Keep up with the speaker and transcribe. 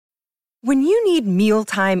When you need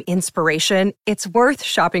mealtime inspiration, it's worth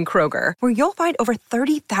shopping Kroger, where you'll find over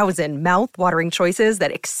 30,000 mouth-watering choices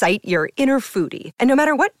that excite your inner foodie. And no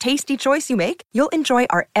matter what tasty choice you make, you'll enjoy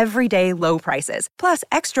our everyday low prices, plus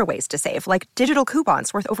extra ways to save, like digital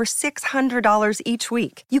coupons worth over $600 each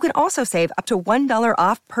week. You can also save up to $1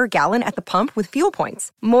 off per gallon at the pump with fuel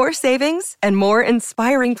points. More savings and more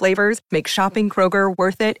inspiring flavors make shopping Kroger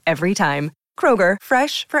worth it every time. Kroger,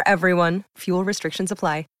 fresh for everyone. Fuel restrictions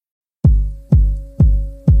apply.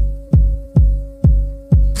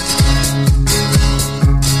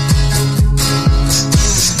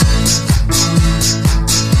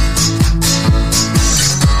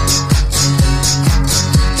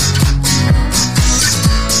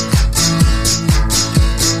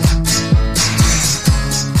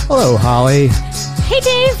 Hello, Holly. Hey,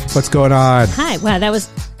 Dave. What's going on? Hi. Wow, that was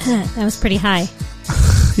pretty high.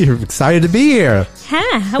 You're excited to be here.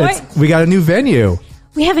 We got a new venue.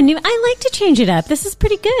 We have I like to change it up. This is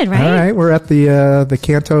pretty good, right? All right, we're at the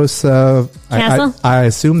Cantos Castle. I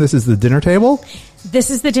assume this is the dinner table. This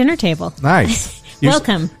is the dinner table. Nice.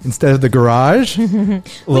 Welcome. Instead of the garage,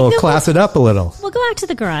 class it up a little. We'll go out to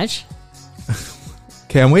the garage.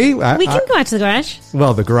 Can we? We can go out to the garage.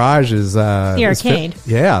 Well, the garage is the arcade.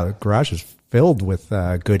 The garage is filled with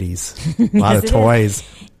goodies. A lot of toys.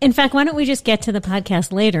 In fact, why don't we just get to the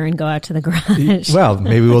podcast later and go out to the garage? Well,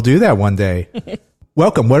 maybe we'll do that one day.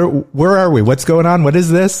 Welcome. Where are we? What's going on? What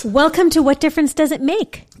is this? Welcome to What Difference Does It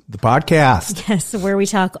Make? The podcast. Yes, where we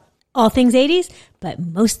talk all things 80s, but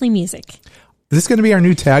mostly music. Is this going to be our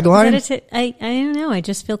new tagline? I don't know. I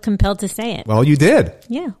just feel compelled to say it. Well, you did.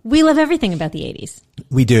 Yeah. We love everything about the 80s.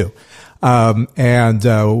 We do.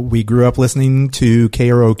 And we grew up listening to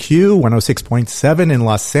KROQ 106.7 in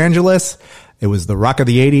Los Angeles. It was the Rock of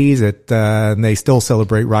the 80s. And they still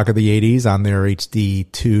celebrate Rock of the 80s on their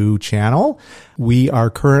HD2 channel. We are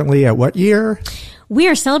currently at what year? We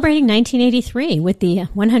are celebrating 1983 with the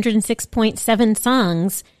 106.7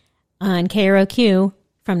 songs on KROQ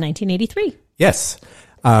from 1983. Yes.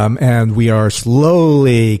 And we are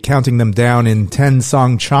slowly counting them down in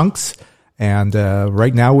 10-song chunks. And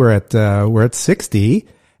right now we're at 60,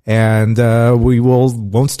 and we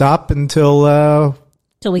won't stop until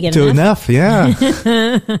we get enough. Yeah.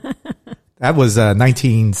 That was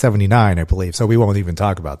 1979, I believe. So we won't even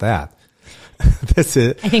talk about that. That's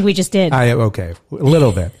it. I think we just did. Okay, a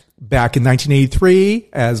little bit. Back in 1983,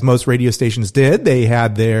 as most radio stations did, they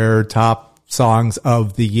had their top songs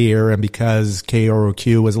of the year, and because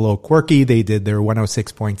KROQ was a little quirky, they did their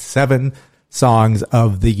 106.7 songs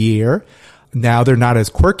of the year. Now they're not as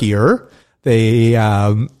quirkier. They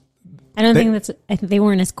I think they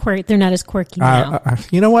weren't as quirky. They're not as quirky now.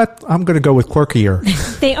 You know what? I'm going to go with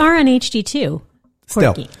quirkier. They are on HD2.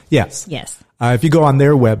 Quirky. Still, yes. Yes. If you go on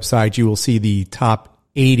their website, you will see the top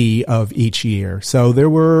 80 of each year. So there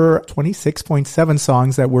were 26.7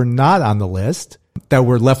 songs that were not on the list, that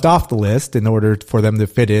were left off the list in order for them to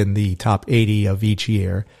fit in the top 80 of each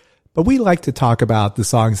year. But we like to talk about the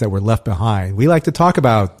songs that were left behind. We like to talk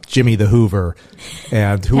about Jimmy the Hoover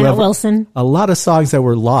and whoever. Pat Wilson. A lot of songs that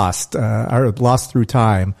were lost, are lost through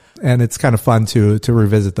time. And it's kind of fun to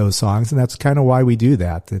revisit those songs. And that's kind of why we do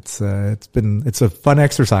that. It's a fun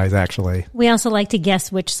exercise, actually. We also like to guess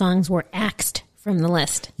which songs were axed from the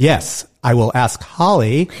list. Yes. I will ask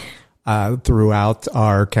Holly throughout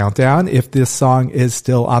our countdown if this song is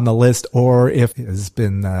still on the list or if it has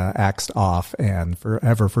been axed off and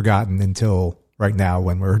forever forgotten until right now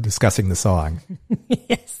when we're discussing the song.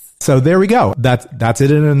 Yes. So there we go. That's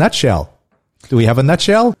it in a nutshell. Do we have a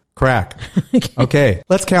nutshell? Crack. Okay.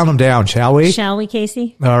 Let's count them down, shall we? Shall we,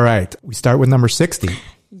 Casey? All right. We start with number 60.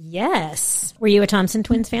 Yes. Were you a Thompson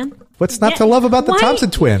Twins fan? What's not to love about the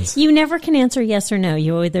Thompson Twins? You never can answer yes or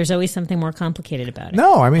no. There's always something more complicated about it.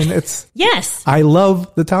 No, I mean, it's... Yes. I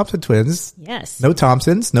love the Thompson Twins. Yes. No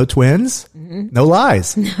Thompsons, no twins, no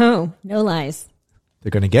lies. No lies.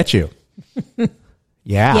 They're going to get you.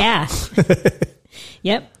 Yeah. Yeah.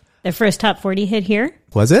 Yep. Their first top 40 hit here.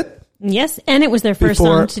 Was it? Yes. And it was their first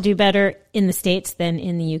song to do better in the States than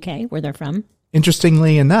in the UK, where they're from.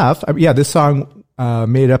 Interestingly enough, this song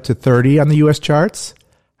made it up to 30 on the U.S. charts.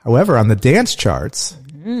 However, on the dance charts,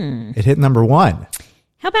 it hit number 1.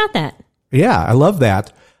 How about that? Yeah, I love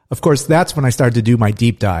that. Of course, that's when I started to do my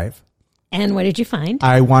deep dive. And what did you find?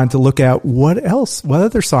 I wanted to look at what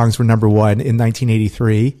other songs were number 1 in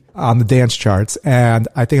 1983 on the dance charts. And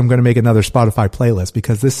I think I'm going to make another Spotify playlist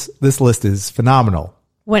because this list is phenomenal.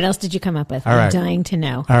 What else did you come up with? I'm dying to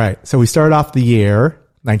know. All right. So we started off the year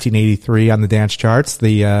 1983 on the dance charts.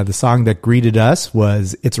 The song that greeted us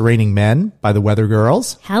was It's Raining Men by the Weather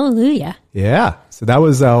Girls. Hallelujah. Yeah. So that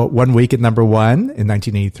was 1 week at number 1 in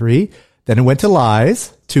 1983. Then it went to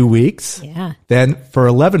Lies, 2 weeks. Yeah. Then for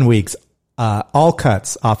 11 weeks, all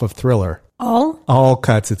cuts off of Thriller. All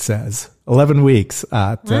cuts, it says. 11 weeks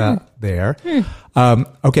there.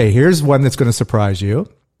 Okay, here's one that's going to surprise you.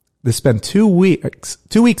 They spent 2 weeks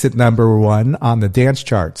at number 1 on the dance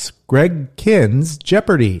charts. Greg Kinn's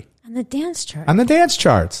Jeopardy! On the dance chart. On the dance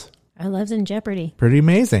charts. I loved in Jeopardy! Pretty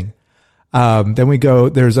amazing. Then we go,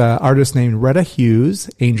 there's an artist named Retta Hughes,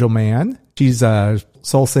 Angel Man. She's a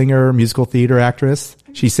soul singer, musical theater actress.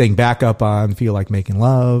 She sang backup on Feel Like Making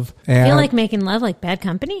Love. And Feel Like Making Love, like Bad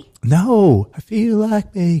Company? No, I feel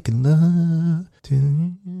like making love to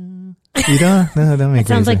you. You don't make It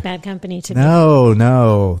sounds me like Bad Company to me.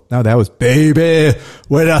 No, that was Baby,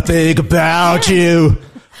 when I think about you.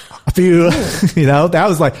 I feel, that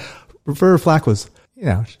was like, Roberta Flack was,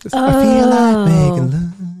 just, I feel like making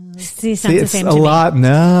love. See, sounds the it's same a to lot. me.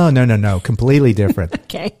 No, completely different.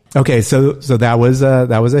 Okay. So that was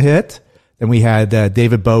a hit. Then we had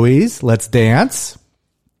David Bowie's Let's Dance,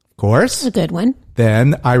 of course. A good one.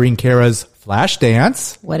 Then Irene Cara's Flash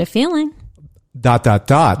Dance. What a feeling. ... Not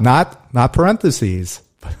parentheses,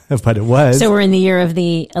 but it was. So we're in the year of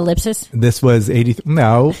the ellipsis? This was 80.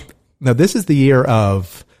 No, this is the year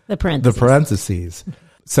of The parentheses.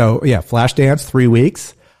 So yeah, Flash Dance, 3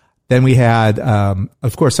 weeks. Then we had,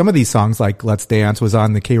 of course, some of these songs like Let's Dance was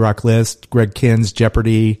on the KROQ list. Greg Kinn's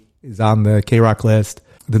Jeopardy! Is on the KROQ list.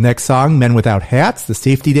 The next song, Men Without Hats, the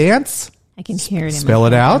Safety Dance. I can hear it in Spell my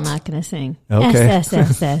it head. out. I'm not going to sing. Okay.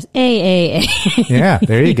 S, A. Yeah,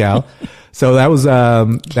 there you go. So that was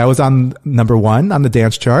on number 1 on the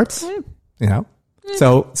dance charts.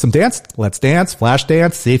 So some dance, Let's Dance, Flash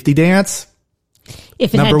Dance, Safety Dance.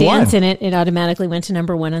 If it Number had dance one. in it, it automatically went to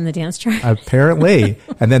number 1 on the dance chart. Apparently.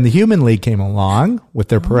 And then the Human League came along with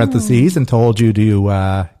their parentheses and told you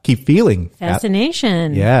to keep feeling that.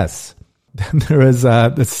 Fascination. Yes. Then there was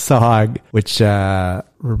this song which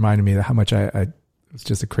reminded me of how much it was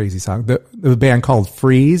just a crazy song. The band called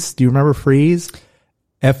Freeze. Do you remember Freeze?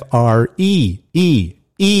 FREEZIOU.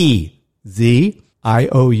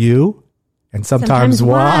 And sometimes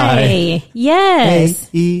Y. Yes.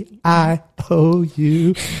 AEIOU.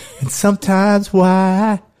 And sometimes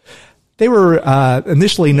Y. They were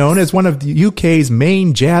initially known as one of the UK's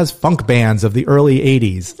main jazz funk bands of the early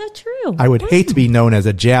 80s. Is that true? I would hate to be known as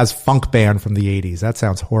a jazz funk band from the 80s. That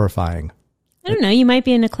sounds horrifying. I don't know. You might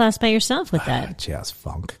be in a class by yourself with that. Jazz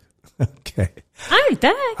funk. Okay.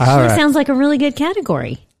 That actually sounds like a really good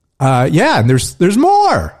category. Yeah, and there's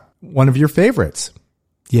more. One of your favorites.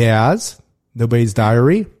 Yaz, Nobody's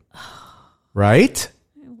Diary. Right?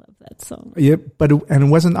 I love that song. Yeah, but it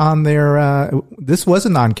wasn't on their this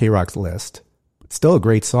wasn't on KROQ's list. It's still a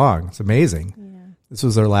great song. It's amazing. Yeah. This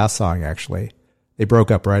was their last song actually. They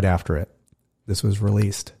broke up right after it. This was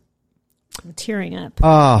released. I'm tearing up.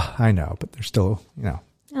 Oh, I know, but they're still, still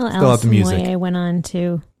at the music. Moye went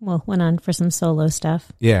on for some solo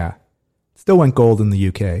stuff. Yeah. Still went gold in the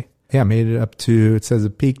UK. Yeah, made it up to, it says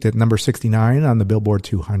it peaked at number 69 on the Billboard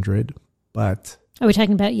 200. But are we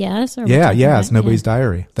talking about Yaz? Or Yaz, Nobody's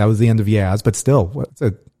Diary. That was the end of Yaz, but still, it's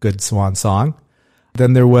a good swan song.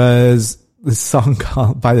 Then there was this song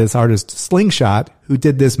called by this artist Slingshot, who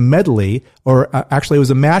did this medley, or actually it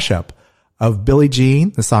was a mashup of Billie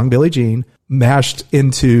Jean, the song Billie Jean, mashed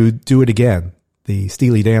into Do It Again, the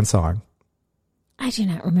Steely Dan song. I do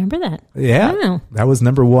not remember that. Yeah, wow. That was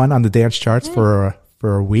number 1 on the dance charts for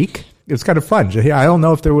a week. It was kind of fun. I don't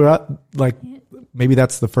know if there were maybe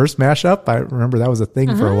that's the first mashup. I remember that was a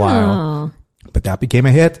thing for a while, but that became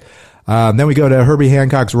a hit. Then we go to Herbie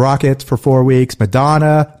Hancock's Rocket for 4 weeks.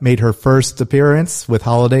 Madonna made her first appearance with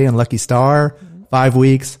Holiday and Lucky Star, 5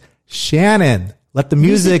 weeks. Shannon, Let the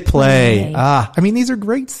Music Play. These are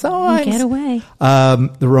great songs. Get away.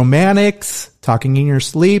 The Romantics, Talking in Your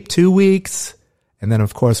Sleep, 2 weeks. And then,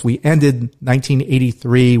 of course, we ended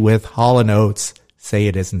 1983 with Hall & Oates, Say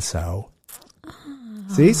It Isn't So.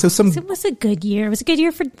 See? So it was a good year. It was a good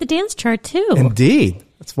year for the dance chart, too. Indeed.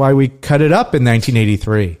 That's why we cut it up in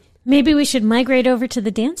 1983. Maybe we should migrate over to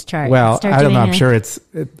the dance chart. Well, I don't know. I'm sure I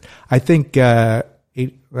think, I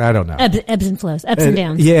don't know. Ebbs and flows, ups and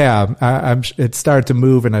downs. Yeah. It started to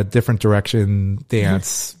move in a different direction,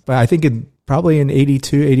 dance. But I think probably in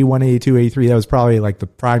 82, 81, 82, 83, that was probably like the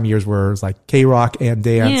prime years where it was like KROQ and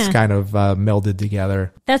dance kind of melded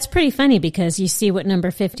together. That's pretty funny because you see what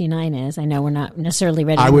number 59 is. I know we're not necessarily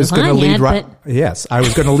ready to I was move on lead yet, Yes, I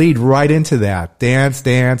was going to lead right into that. Dance,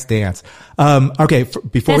 dance, dance. Okay,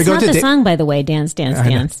 before we go to... That's not the song, by the way, Dance, Dance,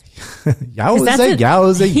 Dance. Yowza,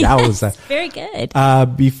 yowza, yowza. Yes, very good.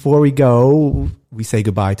 Before we go, we say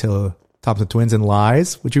goodbye to Thompson Twins and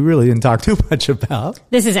Lies, which we really didn't talk too much about.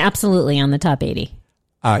 This is absolutely on the top 80.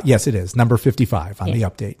 Yes, it is. Number 55 on the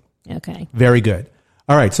update. Okay. Very good.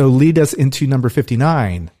 All right. So lead us into number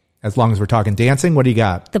 59. As long as we're talking dancing, what do you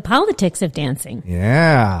got? The politics of dancing.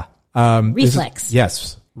 Yeah. Reflex.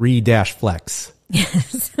 Yes. Re-flex.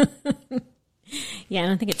 Yes. Yeah, I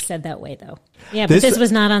don't think it's said that way though. Yeah, but this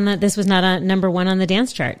was not on number 1 on the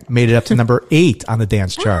dance chart. Made it up to number 8 on the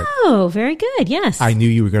dance chart. Oh, very good. Yes. I knew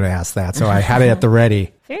you were going to ask that, so I had it at the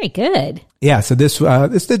ready. Very good. Yeah, so this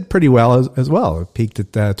did pretty well as well. It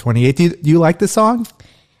peaked at 28. Do you like this song?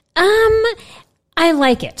 I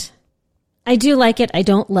like it. I do like it. I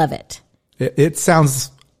don't love it. It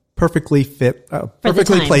sounds perfectly fit,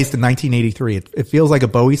 perfectly placed in 1983. It feels like a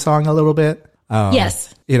Bowie song a little bit.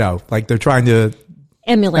 Yes. You know, like they're trying to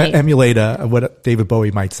emulate what David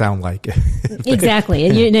Bowie might sound like. Exactly.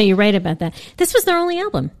 You're right about that. This was their only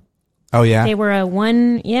album. Oh, yeah? They were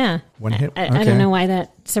one hit. I don't know why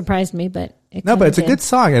that surprised me, but it's a good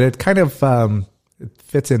song, and it kind of it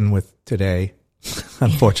fits in with today,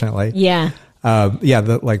 unfortunately. Yeah.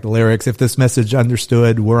 The lyrics, if this message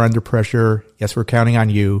understood, we're under pressure. Yes, we're counting on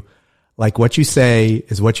you. Like what you say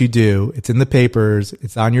is what you do. It's in the papers.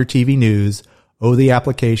 It's on your TV news. Oh, the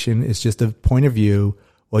application is just a point of view.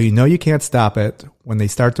 Well, you know you can't stop it. When they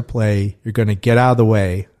start to play, you're going to get out of the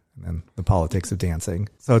way. And then the politics of dancing.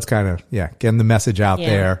 So it's kind of, getting the message out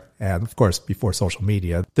there. And of course, before social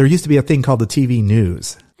media, there used to be a thing called the TV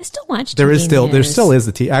news. I still watch TV There news. still is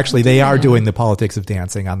the TV. Actually, they are doing the politics of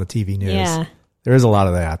dancing on the TV news. Yeah. There is a lot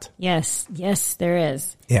of that. Yes, there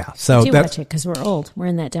is. Yeah. So we do watch it because we're old. We're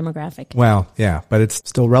in that demographic. Well, yeah, but it's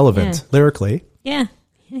still relevant lyrically. Yeah.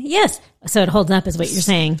 Yes. So it holds up is what you're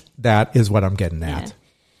saying. That is what I'm getting at.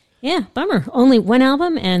 Yeah, bummer. Only one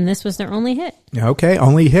album, and this was their only hit. Okay,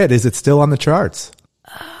 only hit. Is it still on the charts?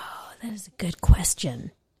 Oh, that is a good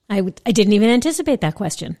question. I didn't even anticipate that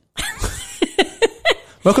question.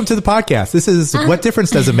 Welcome to the podcast. This is What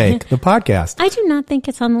Difference Does It Make? The podcast. I do not think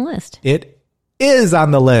it's on the list. It is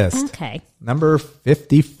on the list. Okay. Number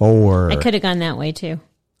 54. I could have gone that way too.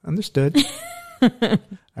 Understood. All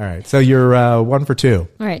right. So you're 1 for 2.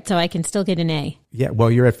 All right. So I can still get an A. Yeah.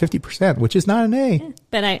 Well, you're at 50%, which is not an A. Yeah,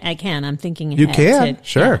 but I can. I'm thinking ahead. You can?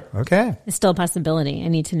 Sure. Yeah. Okay. It's still a possibility. I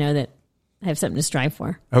need to know that I have something to strive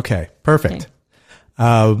for. Okay. Perfect.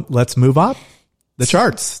 Okay. Let's move up the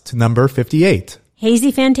charts to number 58.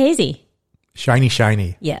 Hazy Fantasy. Shiny,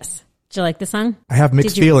 shiny. Yes. Did you like the song? I have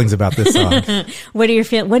mixed feelings about this song. What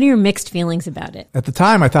are your mixed feelings about it? At the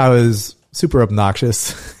time, I thought it was super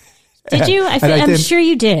obnoxious. Did you? I'm sure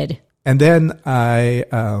you did. And then I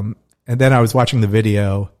was watching the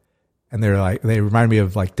video, and they remind me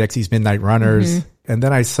of like Dexy's Midnight Runners. Mm-hmm. And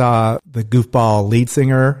then I saw the goofball lead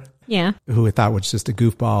singer, who I thought was just a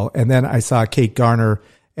goofball. And then I saw Kate Garner,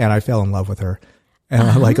 and I fell in love with her. And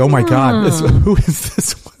I'm like, oh my God, who is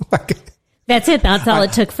this? That's it. That's all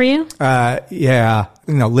it took for you. Yeah.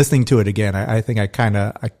 Listening to it again, I think I kind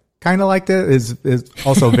of liked it. Is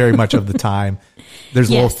also very much of the time. There's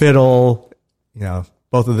a little fiddle.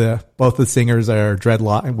 Both the singers are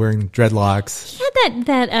wearing dreadlocks. He had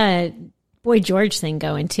that Boy George thing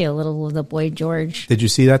going too. A little of the Boy George. Did you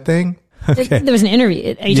see that thing? Okay. There was an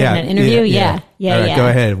interview. Are you talking about an interview? Yeah. All right, go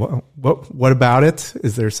ahead. What about it?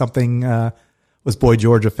 Is there something? Was Boy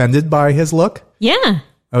George offended by his look? Yeah.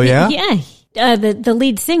 Oh yeah. Yeah. The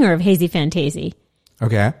lead singer of Hazy Fantasy.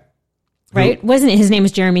 Okay. Right? Wasn't it? His name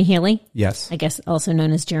was Jeremy Healy. Yes. I guess also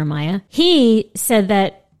known as Jeremiah. He said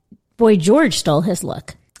that Boy George stole his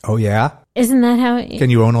look. Oh, yeah? Isn't that how Can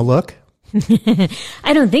you own a look?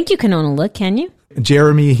 I don't think you can own a look, can you?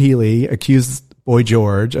 Jeremy Healy accused Boy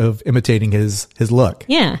George of imitating his look.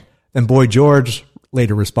 Yeah. Then Boy George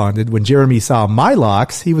later responded, when Jeremy saw my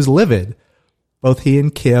locks, he was livid. Both he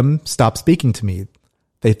and Kim stopped speaking to me.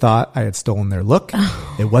 They thought I had stolen their look.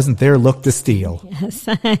 Oh. It wasn't their look to steal. Yes,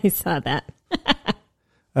 I saw that.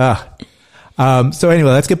 So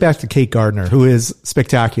anyway, let's get back to Kate Gardner, who is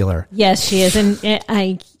spectacular. Yes, she is. And you're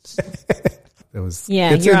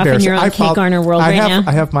off in your own Kate Garner world now.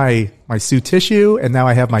 I have my Sue Tissue, and now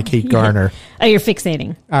I have my Kate Garner. Oh, you're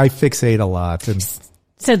fixating. I fixate a lot. And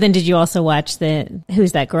so then did you also watch the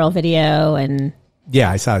Who's That Girl video? And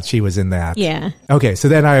yeah, I saw that she was in that. Yeah. Okay, so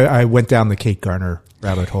then I went down the Kate Garner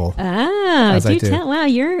rabbit hole. Oh, do tell. Wow,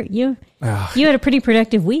 you had a pretty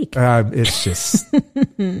productive week. It's just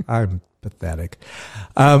I'm pathetic.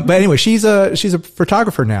 But anyway, she's a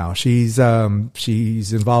photographer now. She's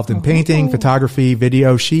involved in painting, photography,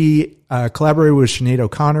 video. She collaborated with Sinead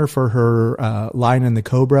O'Connor for her Lion and the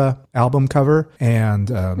Cobra album cover,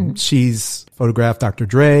 and she's photographed Dr.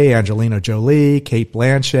 Dre, Angelina Jolie, Kate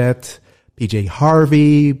Blanchett, PJ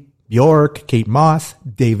Harvey, Bjork, Kate Moss,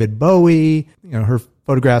 David Bowie. Her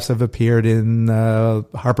photographs have appeared in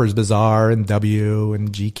Harper's Bazaar and W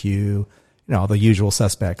and GQ, all the usual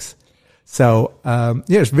suspects. So,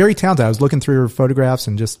 it's very talented. I was looking through her photographs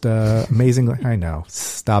and just amazing. I know.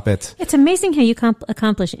 Stop it. It's amazing how you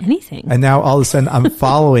accomplish anything. And now all of a sudden I'm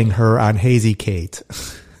following her on Hazy Kate.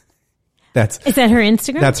 Is that her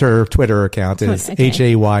Instagram? That's her Twitter account. It's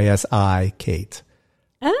HAYSI Kate.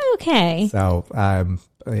 Oh, okay. So,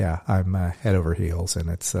 I'm head over heels, and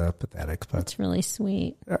it's pathetic. But that's really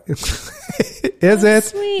sweet. Is it?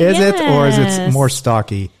 Sweet, is it? Or is it more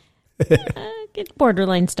stocky? It's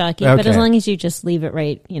borderline stocky, but as long as you just leave it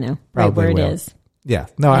right, right where it is. Yeah.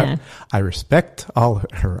 No, yeah. I respect all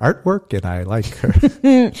her artwork, and I like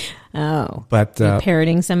her. Oh. But you're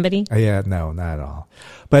parroting somebody? Yeah, no, not at all.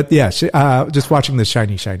 But yeah, just watching the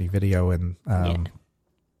Shiny video, and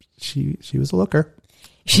she was a looker.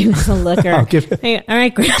 She was a looker. Hey, all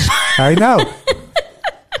right, Grandma. I know.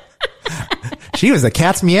 She was a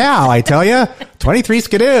cat's meow, I tell you. 23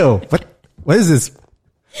 skidoo. What is this?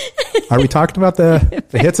 Are we talking about the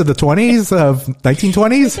hits of the 20s, of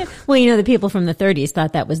 1920s? Well, the people from the 30s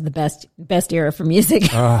thought that was the best era for music.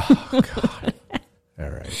 Oh, God. All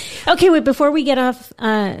right. Okay, wait, before we get off,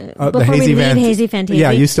 before we leave Hazy Fantasy. Yeah,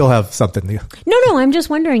 you still have something. No, I'm just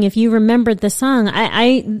wondering if you remembered the song.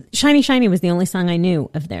 Shiny was the only song I knew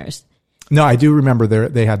of theirs. No, I do remember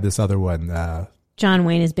they had this other one. John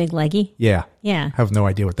Wayne is Big Leggy? Yeah. Yeah. I have no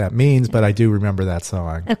idea what that means, but I do remember that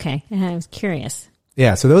song. Okay, I was curious.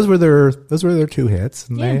 Yeah, so those were their two hits,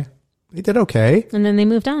 and they did okay. And then they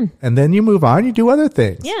moved on. And then you move on, you do other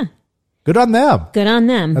things. Yeah. Good on them. Good on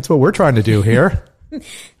them. That's what we're trying to do here.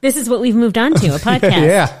 This is what we've moved on to, a podcast.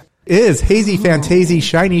 Yeah. Is Hazy Fantasy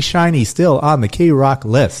Shiny still on the KROQ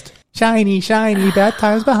list? Shiny, bad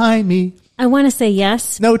times behind me. I want to say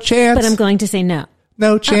yes. No chance. But I'm going to say no.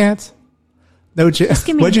 No chance. No chance.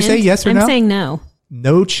 What'd you say, yes or no? I'm saying no.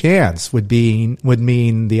 No chance would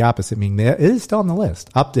mean the opposite, meaning it is still on the list.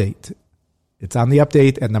 Update. It's on the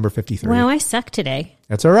update at number 53. Wow, I suck today.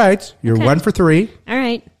 That's all right. You're 1 for 3. All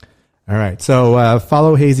right. All right. So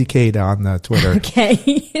follow Hazy Kate on Twitter.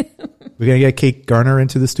 Okay. We're going to get Kate Garner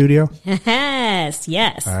into the studio?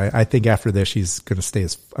 Yes. I think after this, she's going to stay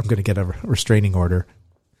I'm going to get a restraining order.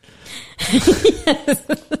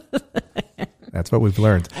 That's what we've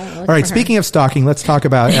learned. All right. Speaking of stalking, let's talk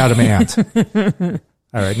about Adam Ant.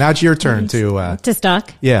 All right. Now it's your turn to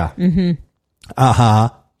stalk. Yeah. Mm-hmm. Uh-huh.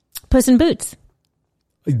 Puss in Boots.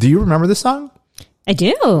 Do you remember the song? I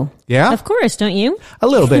do. Yeah? Of course, don't you? A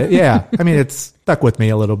little bit, yeah. I mean, it's stuck with me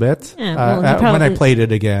a little bit when I played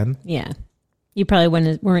it again. Yeah. You probably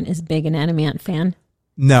weren't as big an Adam Ant fan.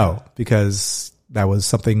 No, because that was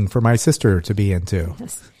something for my sister to be into.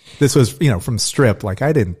 Yes. This was, from Strip. Like,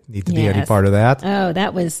 I didn't need to be any part of that. Oh,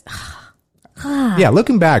 that was... Yeah,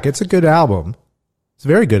 looking back, it's a good album. It's a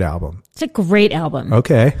very good album. It's a great album.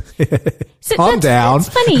 Okay. Calm down. It's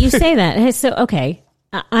funny you say that. So, okay.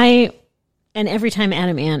 And every time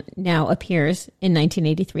Adam Ant now appears in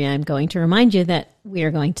 1983, I'm going to remind you that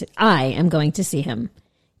I am going to see him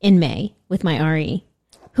in May with my RE,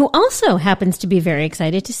 who also happens to be very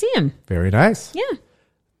excited to see him. Very nice. Yeah.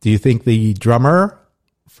 Do you think the drummer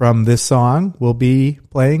from this song will be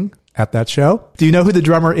playing at that show? Do you know who the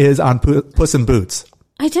drummer is on Puss in Boots?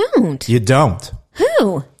 I don't. You don't?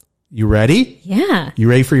 Who? You ready? Yeah. You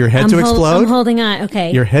ready for your head to explode? I'm holding on.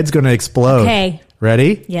 Okay. Your head's going to explode. Okay.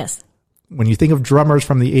 Ready? Yes. When you think of drummers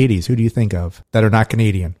from the 80s, who do you think of that are not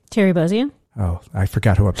Canadian? Terry Bozzio? Oh, I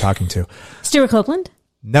forgot who I'm talking to. Stuart Copeland?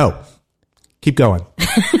 No. Keep going.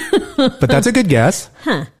 But that's a good guess.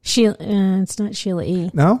 Huh. It's not Sheila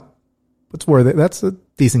E. No? What's worth it? That's a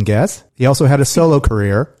decent guess. He also had a solo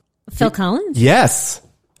career. Phil Collins? Yes.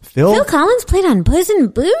 Phil Collins played on Puss in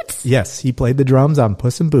Boots? Yes, he played the drums on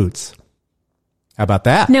Puss in Boots. How about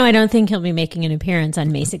that? No, I don't think he'll be making an appearance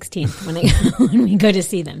on May 16th when we go to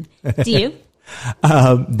see them. Do you?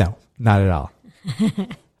 No, not at all.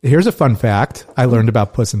 Here's a fun fact I learned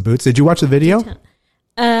about Puss in Boots. Did you watch the video?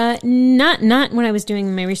 Not when I was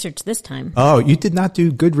doing my research this time. Oh, you did not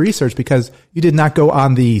do good research because you did not go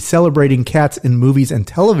on the Celebrating Cats in Movies and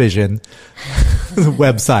Television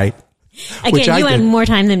website. Again, you had more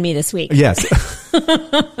time than me this week. Yes.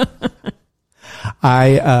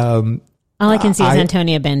 All I can see is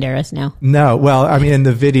Antonio Banderas now. No, well, I mean, in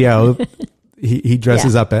the video, he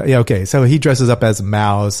dresses up. Okay, so he dresses up as a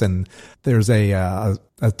mouse, and there's a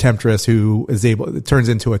temptress who turns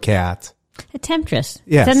into a cat. A temptress.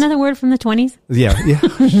 Yes. Is that another word from the 20s? Yeah.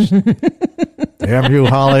 Damn you,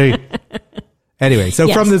 Holly. Anyway,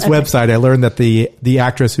 so from this website, I learned that the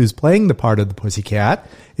actress who's playing the part of the Pussycat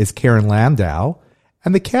is Karen Landau,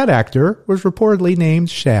 And the cat actor was reportedly named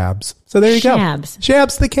Shabs. So there you go.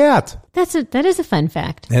 Shabs the cat. That is a fun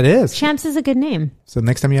fact. It is. Shabs is a good name. So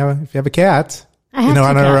next time if you have a cat, in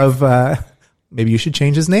honor of, maybe you should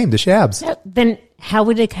change his name to Shabs. Then how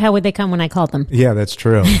would they come when I called them? Yeah, that's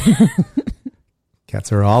true.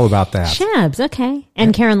 Cats are all about that. Shabs, okay.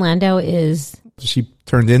 And Karen Landau is? She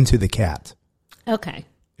turned into the cat. Okay.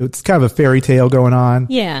 It's kind of a fairy tale going on.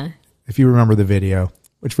 Yeah. If you remember the video,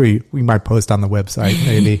 which we might post on the website,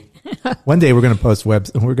 maybe. One day we're going to post We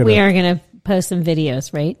are going to post some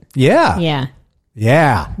videos, right? Yeah. Yeah.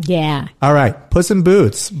 Yeah. Yeah. All right. Puss in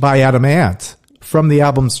Boots by Adam Ant from the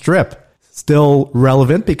album Strip. Still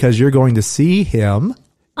relevant because you're going to see him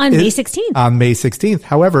on May 16th. On May 16th.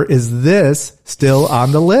 However, is this still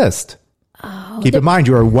on the list? Keep in mind,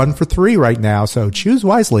 you are 1 for 3 right now, so choose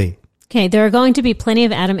wisely. Okay. There are going to be plenty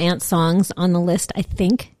of Adam Ant songs on the list, I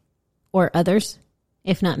think, or others,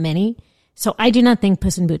 if not many. So I do not think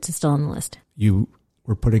Puss in Boots is still on the list. You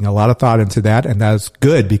were putting a lot of thought into that, and that's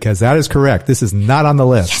good because that is correct. This is not on the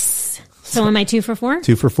list. Yes. So am I 2 for 4?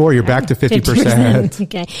 2 for 4. You're back to 50%.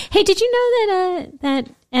 Okay. Hey, did you know that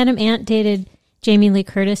Adam Ant dated Jamie Lee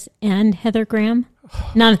Curtis and Heather Graham?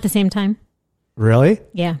 Not at the same time. Really?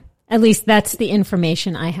 Yeah. At least that's the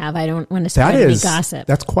information I have. I don't want to spread any gossip.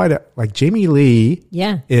 That's quite Jamie Lee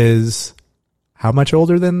is how much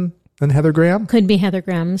older than Heather Graham? Could be Heather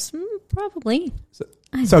Graham's, probably.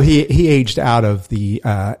 So he aged out of the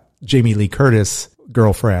Jamie Lee Curtis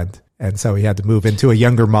girlfriend, and so he had to move into a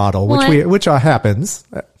younger model, which happens.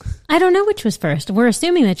 I don't know which was first. We're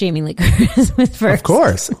assuming that Jamie Lee Curtis was first. Of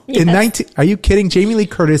course. Yes. Are you kidding? Jamie Lee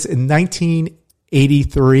Curtis in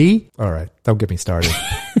 1983? All right, don't get me started.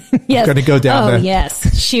 Yes. Going to go down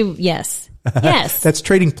yes. Yes. That's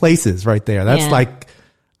Trading Places right there. That's all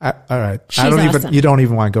right. Awesome. You don't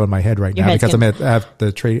even want to go in my head right now because I'm at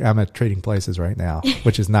Trading Places right now,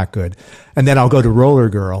 which is not good. And then I'll go to Roller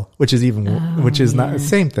Girl, which is not the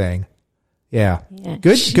same thing. Yeah.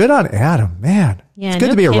 Good on Adam, man. Yeah, it's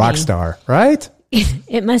good to be a rock star, right?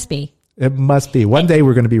 It must be. It must be. One day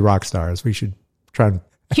we're going to be rock stars. We should try and.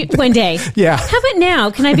 One day. Yeah. How about now?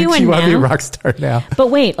 Can I be one now? You want to be a rock star now.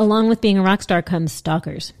 But wait, along with being a rock star comes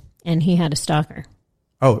stalkers. And he had a stalker.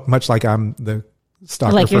 Oh, much like I'm the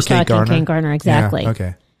stalker like for you're Kate stalking Garner. Kate Garner, exactly. Yeah,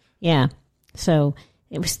 okay. Yeah. So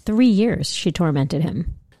it was 3 years she tormented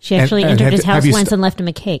him. She actually entered his house once and left him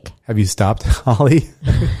a cake. Have you stopped, Holly?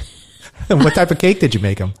 What type of cake did you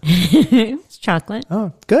make him? It's chocolate.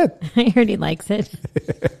 Oh, good. I heard he likes it.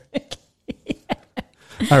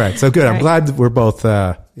 All right, so good. I'm glad we're both,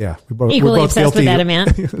 we're both obsessed guilty with that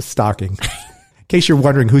amount. Stalking. In case you're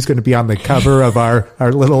wondering who's going to be on the cover of our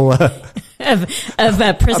little of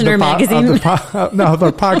Prisoner magazine. Of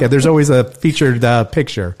our podcast. There's always a featured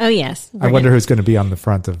picture. Oh yes. I wonder who's going to be on the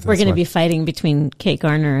front of this. We're going to be fighting between Kate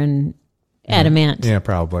Garner and Adam Ant. Yeah,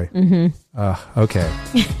 probably. Mm-hmm. Okay.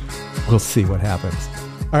 We'll see what happens.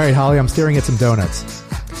 All right, Holly, I'm staring at some donuts.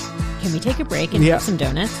 Can we take a break and have some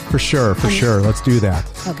donuts? For sure. Let's do that.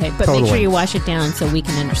 Okay, but make sure you wash it down so we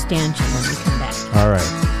can understand you when we come back. All right.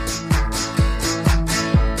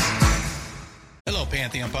 Hello,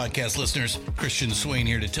 Pantheon Podcast listeners. Christian Swain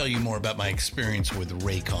here to tell you more about my experience with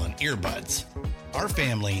Raycon earbuds. Our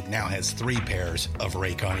family now has 3 pairs of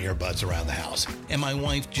Raycon earbuds around the house, and my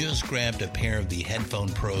wife just grabbed a pair of the Headphone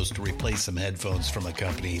Pros to replace some headphones from a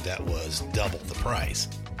company that was double the price.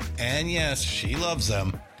 And yes, she loves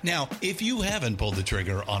them. Now, if you haven't pulled the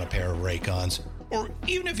trigger on a pair of Raycons, or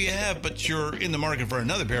even if you have, but you're in the market for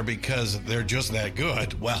another pair because they're just that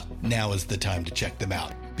good, well, now is the time to check them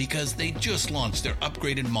out, because they just launched their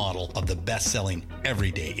upgraded model of the best-selling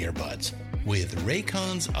everyday earbuds. With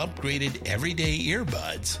Raycon's upgraded everyday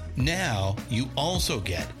earbuds, now you also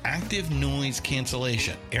get active noise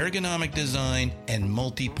cancellation, ergonomic design, and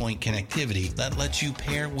multi-point connectivity that lets you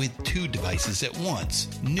pair with 2 devices at once.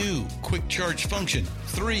 New quick charge function,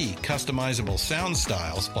 3 customizable sound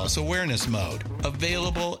styles, plus awareness mode.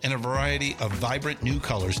 Available in a variety of vibrant new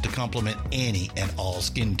colors to complement any and all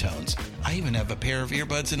skin tones. I even have a pair of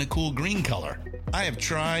earbuds in a cool green color. I have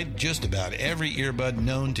tried just about every earbud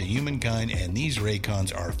known to humankind, and these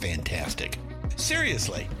Raycons are fantastic.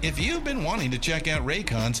 Seriously, if you've been wanting to check out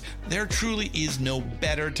Raycons, there truly is no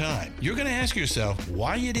better time. You're going to ask yourself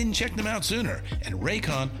why you didn't check them out sooner, and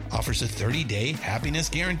Raycon offers a 30-day happiness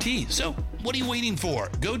guarantee. So what are you waiting for?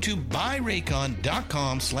 Go to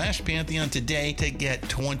buyraycon.com/Pantheon today to get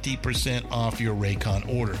 20% off your Raycon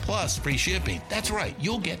order, plus free shipping. That's right,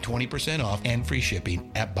 you'll get 20% off and free shipping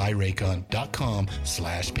at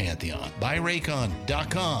buyraycon.com/Pantheon.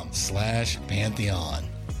 buyraycon.com/Pantheon.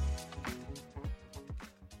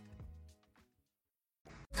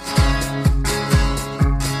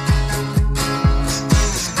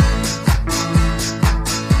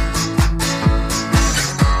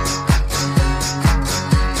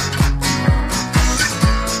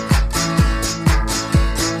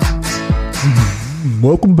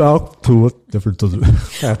 Welcome back to What Difference Does It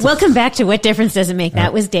Make? Welcome back to What Difference Does It Make?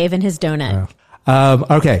 That was Dave and his donut.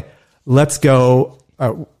 Okay, let's go.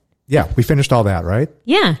 Yeah, we finished all that, right?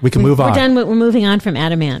 Yeah. We can move on. We're done. We're moving on from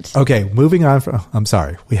Adamant. Okay, moving on. I'm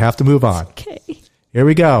sorry. We have to move on. Okay. Here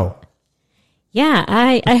we go. Yeah,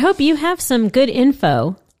 I hope you have some good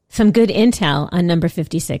info, some good intel on number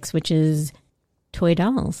 56, which is Toy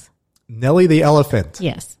Dolls. Nellie the Elephant.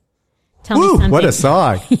 Yes. Tell Woo, me something. what a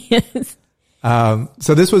song. Yes.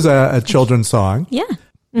 So this was a children's song. Yeah.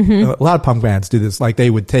 Mm-hmm. A lot of punk bands do this. Like they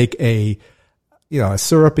would take a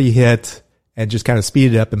syrupy hit and just kind of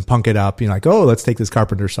speed it up and punk it up. Like, oh, let's take this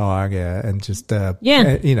Carpenter song and just,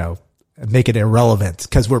 make it irrelevant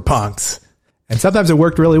because we're punks. And sometimes it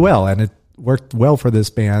worked really well. And it worked well for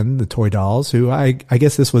this band, the Toy Dolls, who I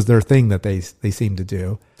guess this was their thing that they seemed to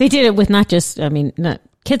do. They did it with not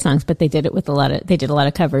kid songs, but they did it with a lot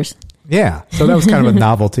of covers. Yeah. So that was kind of a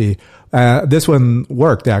novelty. This one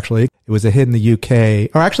worked, actually. It was a hit in the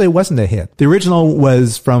UK. Or actually, it wasn't a hit. The original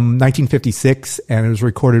was from 1956, and it was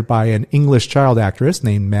recorded by an English child actress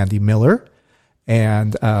named Mandy Miller.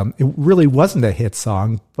 And it really wasn't a hit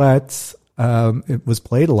song, but it was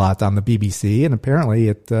played a lot on the BBC, and apparently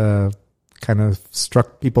it kind of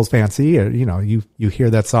struck people's fancy. You hear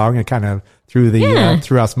that song, and kind of through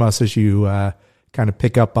osmosis, you kind of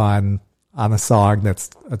pick up on a song that's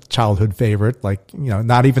a childhood favorite. Like,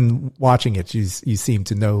 not even watching it, you seem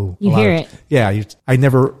to know. You hear it. Yeah. I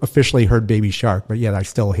never officially heard Baby Shark, but yet I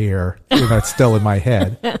still hear, it's still in my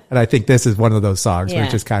head. And I think this is one of those songs where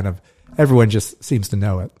it's just kind of, everyone just seems to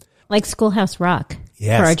know it. Like Schoolhouse Rock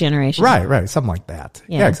for our generation. Right. Something like that.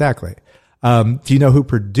 Yeah, yeah, exactly. Do you know who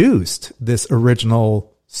produced this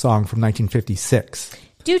original song from 1956?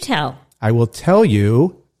 Do tell. I will tell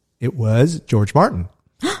you, it was George Martin.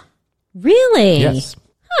 Really? Yes.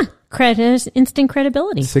 Instant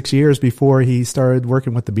credibility. 6 years before he started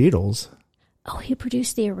working with the Beatles. Oh, he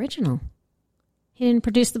produced the original. He didn't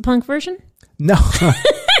produce the punk version? No.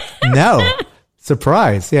 No.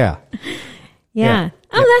 Surprise. Yeah. Yeah.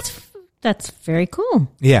 Oh, that's very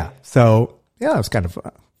cool. Yeah. So, yeah, it was kind of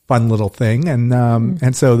a fun little thing.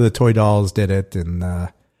 And so the Toy Dolls did it, and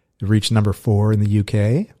it reached number 4 in the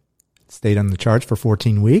UK. Stayed on the charts for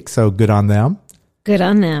 14 weeks. So good on them. Good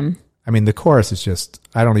on them. I mean, the chorus is just,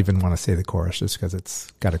 I don't even want to say the chorus just because it's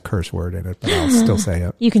got a curse word in it, but I'll still say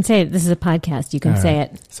it. You can say it. This is a podcast. You can say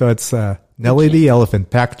it. So it's Nellie the Elephant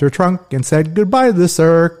packed her trunk and said goodbye to the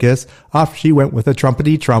circus. Off she went with a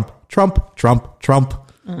trumpety trump, trump, trump, trump.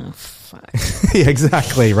 Oh, fuck. Yeah,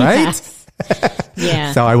 exactly, right? Yes.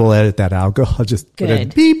 Yeah. So I will edit that out. I'll just put in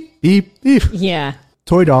beep, beep, beep. Yeah.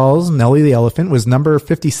 Toy Dolls, Nellie the Elephant was number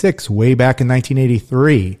 56 way back in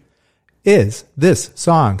 1983. Is this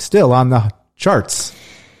song still on the charts?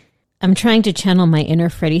 I'm trying to channel my inner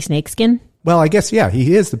Freddie Snakeskin. Well, I guess, yeah,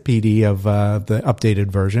 he is the PD of the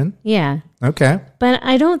updated version. Yeah. Okay. But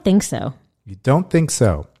I don't think so. You don't think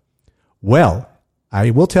so? Well,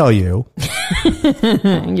 I will tell you.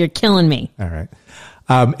 You're killing me. All right.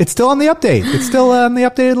 It's still on the update. It's still on the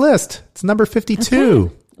updated list. It's number 52.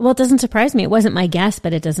 Okay. Well, it doesn't surprise me. It wasn't my guess,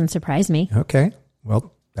 but it doesn't surprise me. Okay.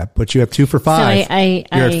 Well, that puts you at 2 for 5. So You're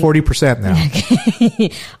at 40%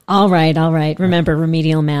 now. All right. Remember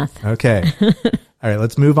remedial math. Okay. All right.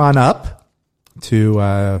 Let's move on up to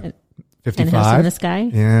 55. And House in the Sky?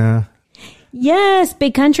 Yeah. Yes,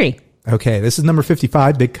 Big Country. Okay. This is number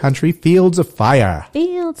 55, Big Country, Fields of Fire.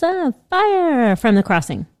 Fields of Fire from The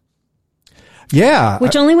Crossing. Yeah.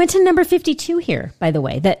 Which only went to number 52 here, by the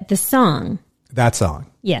way. The song. That song.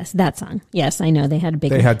 Yes, that song. Yes, I know. They had a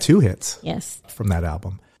big They had 2 hits. Yes. From that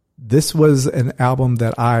album. This was an album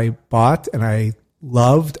that I bought and I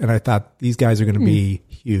loved, and I thought these guys are going to be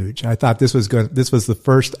huge. I thought this was the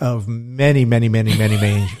first of many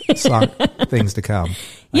song things to come.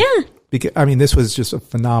 Yeah. Because, I mean, this was just a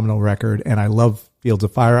phenomenal record, and I love Fields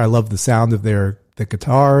of Fire. I love the sound of the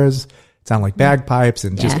guitars. It sounded like bagpipes,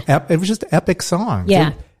 and it was just an epic song.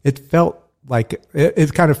 Yeah. It felt like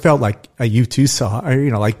it kind of felt like a U2 song,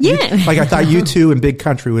 or, like I thought U2 and Big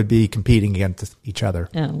Country would be competing against each other.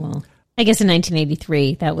 Oh, well, I guess in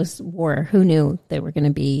 1983 that was war. Who knew they were going to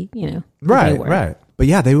be, right. But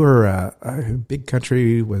yeah, they were Big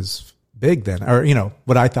Country was big then, or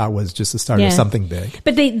what I thought was just the start of something big.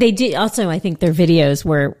 But they did also, I think their videos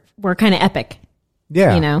were kind of epic.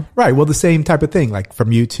 Yeah, right. Well, the same type of thing, like from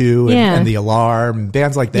U2 and The Alarm and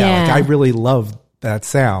bands like that. Yeah. Like I really loved that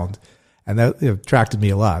sound. And that attracted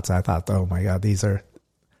me a lot. So I thought, oh my God,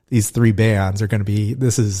 these 3 bands are going to be,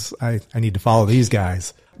 I need to follow these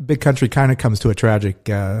guys. Big Country kind of comes to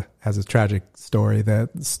has a tragic story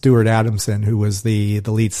that Stuart Adamson, who was the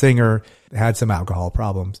lead singer, had some alcohol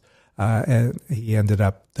problems. and he ended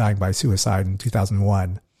up dying by suicide in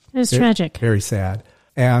 2001. It was tragic. Very sad.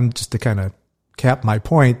 And just to kind of cap my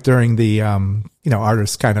point, during the,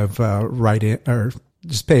 artists kind of write in or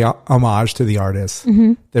just pay homage to the artists.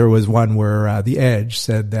 Mm-hmm. There was one where The Edge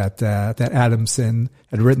said that Adamson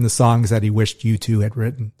had written the songs that he wished U2 had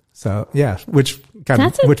written. So yeah, which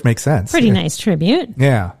makes sense. Pretty nice tribute.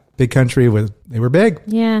 Yeah. Big Country they were big.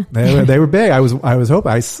 Yeah. They were big. I was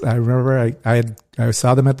hoping, I remember I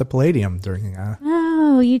saw them at the Palladium during,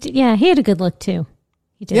 you did. Yeah. He had a good look too.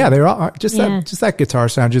 He did. Yeah. They were all that guitar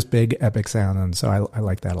sound, just big epic sound. And so I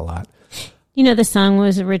like that a lot. The song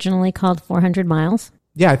was originally called 400 Miles.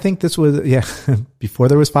 Yeah. I think this was, before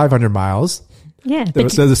there was 500 Miles. Yeah.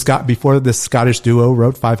 Before this Scottish duo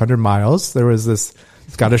wrote 500 Miles, there was this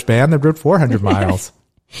Scottish band that wrote 400 Miles.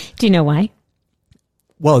 Do you know why?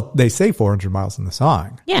 Well, they say 400 miles in the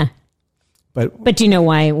song. Yeah. But do you know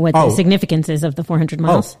what the significance is of the 400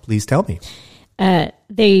 miles? Oh, please tell me.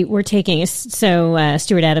 They were taking,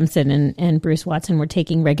 Stuart Adamson and Bruce Watson were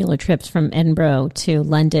taking regular trips from Edinburgh to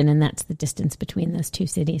London, and that's the distance between those two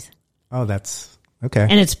cities. Oh, that's okay.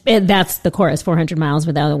 And that's the chorus, 400 miles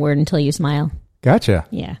without a word until you smile. Gotcha.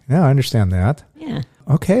 Yeah. Yeah, I understand that. Yeah.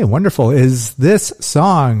 Okay, wonderful. Is this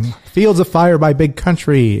song, Fields of Fire by Big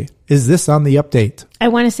Country, is this on the update? I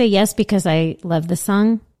want to say yes because I love the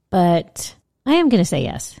song, but I am going to say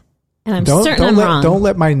yes. And I'm certain I'm wrong. Don't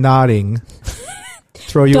let my nodding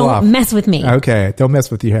throw you off. Don't mess with me. Okay, don't mess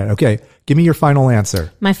with your head. Okay, give me your final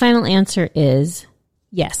answer. My final answer is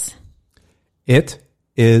yes. It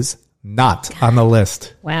is not on the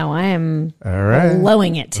list. Wow, I am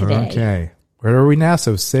blowing it today. Okay. Where are we now?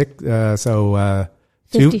 So 2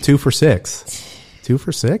 for 6. 2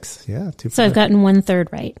 for 6? Yeah. 2 for So I've gotten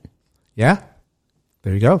 1/3 right. Yeah.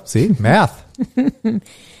 There you go. See? Math.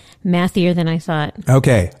 Mathier than I thought.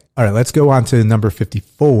 Okay. All right. Let's go on to number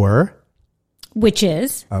 54. Which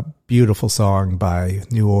is? A beautiful song by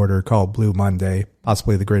New Order called Blue Monday.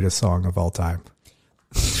 Possibly the greatest song of all time.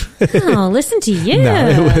 Oh, listen to you. No,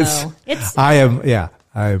 it was. I'm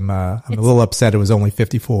a little upset it was only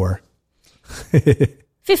 54.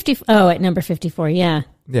 50. Oh, at number 54. Yeah.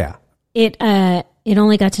 Yeah. It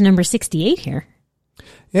only got to number 68 here.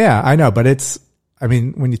 Yeah, I know, but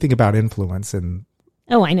when you think about influence and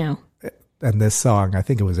I know. And this song, I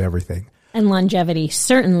think it was everything. And longevity,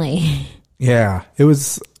 certainly. Yeah, it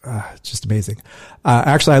was just amazing.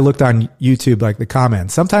 Actually, I looked on YouTube, like the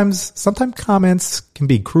comments. Sometimes comments can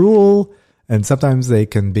be cruel, and sometimes they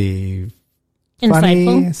can be funny.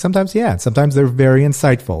 Insightful. Sometimes they're very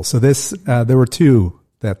insightful. So there were two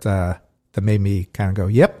that made me kind of go,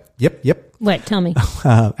 yep. What? Tell me.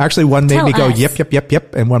 Actually, one made me go,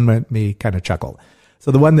 yep, and one made me kind of chuckle. So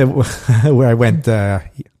the one that where I went,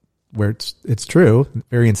 where it's true,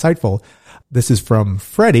 very insightful. This is from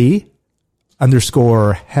Freddie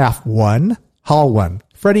 _half1 Hall 1.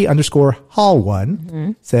 Freddie _Hall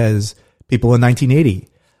 1 says, people in 1980.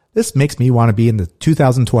 This makes me want to be in the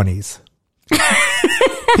 2020s.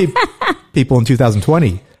 People in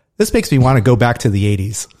 2020. This makes me want to go back to the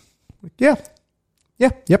 80s. Yeah.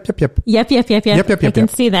 Yep. Yep. I can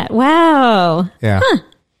see that. Wow. Yeah. Huh.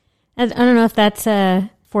 I don't know if that's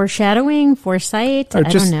foreshadowing, foresight. I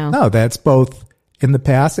don't know. No, that's both in the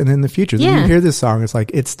past and in the future. Yeah. When you hear this song, it's like,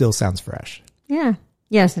 it still sounds fresh. Yeah.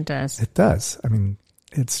 Yes, it does. It does. I mean,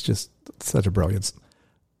 it's just such a brilliant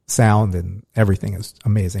sound and everything is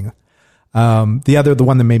amazing. The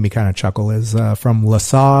one that made me kind of chuckle is from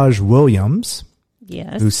Lesage Williams.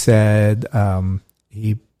 Yes. Who said,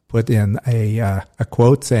 he put in a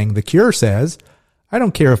quote saying, "The Cure says, I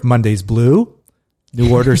don't care if Monday's blue.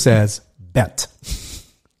 New Order says, bet."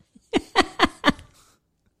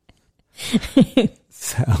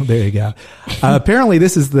 So there you go. Apparently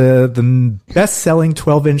this is the best-selling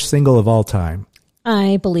 12-inch single of all time.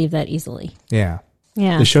 I believe that easily. Yeah.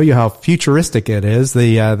 Yeah. To show you how futuristic it is,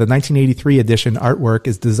 the 1983 edition artwork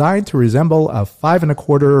is designed to resemble a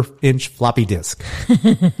 5.25-inch floppy disk.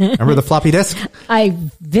 Remember the floppy disk? I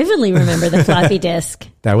vividly remember the floppy disk.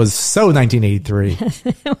 That was so 1983.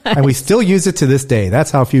 And we still use it to this day. That's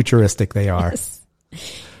how futuristic they are. Yes.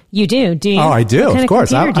 You do? Do you? Oh, I do. Of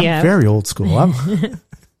course. I'm very old school. Do you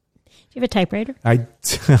have a typewriter? I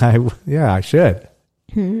should.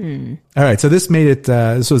 All right, so this made it.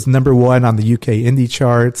 This was number 1 on the UK indie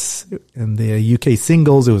charts. In the UK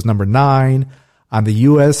singles, it was number 9. On the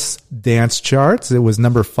US dance charts, it was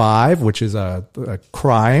number 5, which is a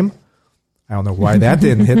crime. I don't know why that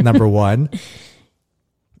didn't hit number 1.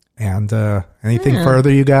 And anything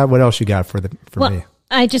further you got? What else you got for me?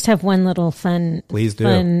 I just have one little fun. Please do.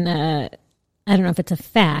 I don't know if it's a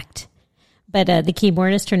fact, But the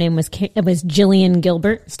keyboardist, her name was Jillian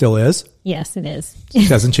Gilbert. Still is. Yes, it is. She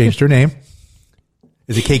hasn't changed her name.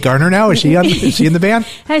 Is it Kate Garner now? Is she in the band?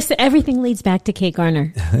 So everything leads back to Kate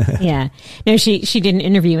Garner. Yeah. No, she did an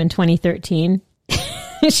interview in 2013.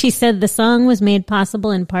 She said the song was made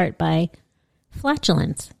possible in part by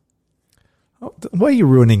flatulence. Oh, why are you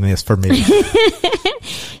ruining this for me?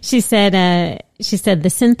 She said the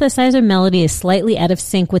synthesizer melody is slightly out of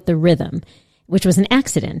sync with the rhythm, which was an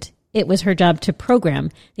accident. It was her job to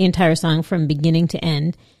program the entire song from beginning to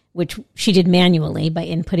end, which she did manually by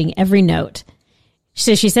inputting every note.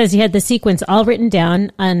 So she says he had the sequence all written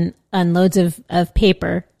down on loads of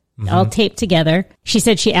paper, all taped together. She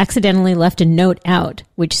said she accidentally left a note out,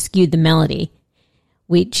 which skewed the melody.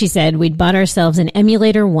 She said, we'd bought ourselves an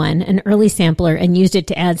Emulator 1, an early sampler, and used it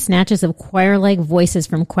to add snatches of choir-like voices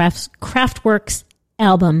from Kraftwerk's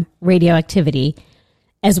album, Radioactivity,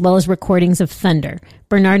 as well as recordings of Thunder.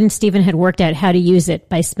 Bernard and Stephen had worked out how to use it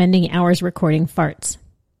by spending hours recording farts.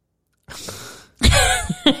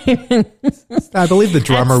 I believe the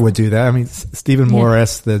drummer would do that. I mean, Stephen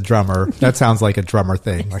Morris, the drummer, that sounds like a drummer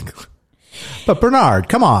thing. But Bernard,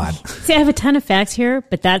 come on. See, I have a ton of facts here,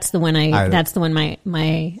 but that's the one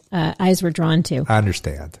my eyes were drawn to. I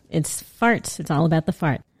understand. It's farts. It's all about the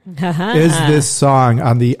fart. Is this song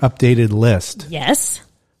on the updated list? Yes.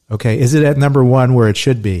 Okay. Is it at number 1 where it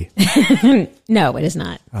should be? No, it is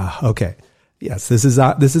not. Okay. Yes, this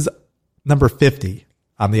is number 50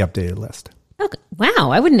 on the updated list. Okay.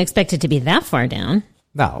 Wow, I wouldn't expect it to be that far down.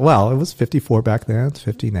 No, well, it was 54 back then. It's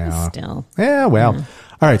 50 now. Still. Yeah, well.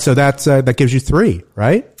 All right, so that gives you 3,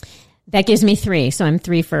 right? That gives me 3, so I'm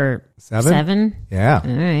 3 for 7. Yeah.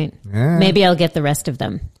 All right. Yeah. Maybe I'll get the rest of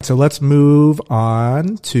them. So let's move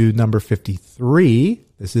on to number 53.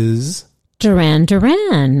 This is Duran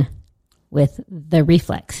Duran with The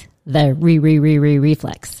Reflex. The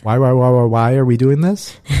reflex. Why are we doing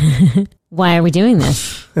this? Why are we doing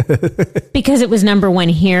this? Because it was number 1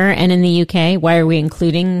 here and in the UK. Why are we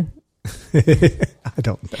including? I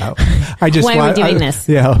don't know. Why are we doing this?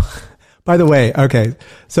 Yeah. By the way, okay.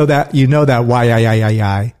 So that that why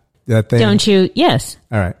that thing. Don't you? Yes.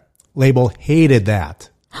 All right. Label hated that.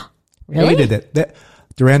 Really? Hated it.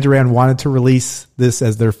 Duran Duran wanted to release this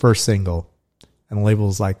as their first single, and the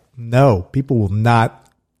label's like, no, people will not.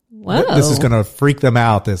 Whoa. This is going to freak them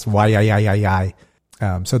out. This why.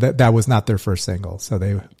 So that was not their first single. So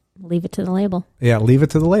they leave it to the label. Yeah, leave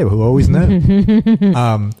it to the label, who always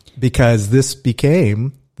knew. Because this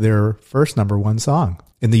became their first number 1 song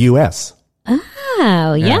in the U.S.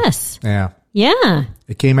 Oh, yes. Yeah. Yeah.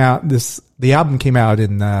 It came out, the album came out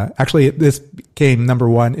in, actually this became number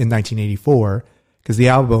 1 in 1984 because the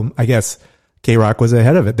album, I guess, KROQ was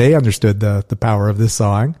ahead of it. They understood the power of this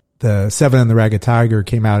song. The 7 and the Ragged Tiger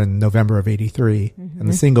came out in November of 83 and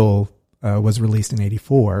the single was released in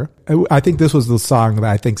 84. I think this was the song that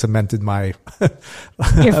I think cemented my your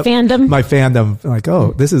fandom. My fandom, like,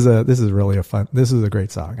 oh, this is a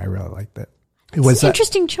great song. I really liked it. It was an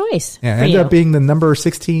interesting choice. Yeah, it ended up being the number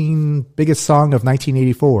 16 biggest song of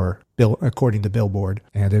 1984, according to Billboard,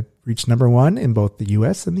 and it reached number 1 in both the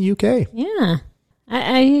U.S. and the UK. Yeah.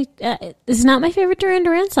 This is not my favorite Duran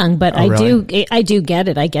Duran song, but I do get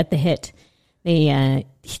it. I get the hit. Did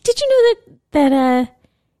you know that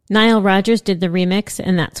Nile Rodgers did the remix,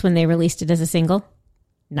 and that's when they released it as a single?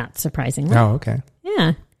 Not surprisingly. Oh, okay.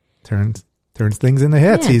 Yeah. Turns things into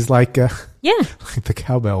hits. Yeah. He's like like the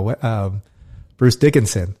cowbell, Bruce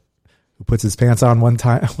Dickinson, who puts his pants on one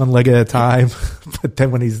leg at a time, but then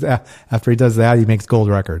when after he does that, he makes gold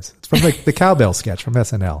records. It's from the cowbell sketch from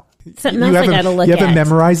SNL. Something else I got to look at. You haven't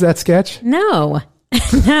memorized that sketch? No. No,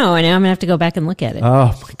 and now I'm going to have to go back and look at it.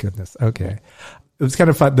 Oh, my goodness. Okay. It was kind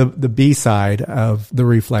of fun. The B-side of The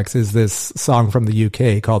Reflex is this song from the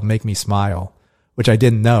UK called Make Me Smile, which I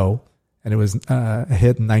didn't know. And it was a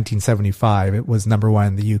hit in 1975. It was number 1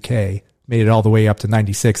 in the UK. Made it all the way up to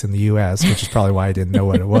 96 in the US, which is probably why I didn't know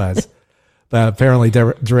what it was. But apparently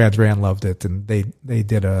Duran Duran loved it, and they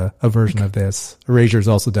did a version of this. Erasure's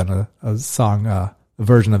also done a song, a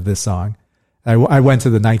version of this song. I went to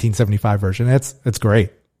the 1975 version. It's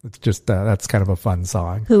great. It's just that's kind of a fun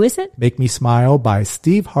song. Who is it? Make Me Smile by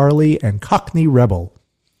Steve Harley and Cockney Rebel.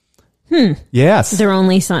 Yes. They're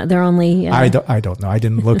only. I don't know. I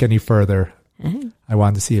didn't look any further. I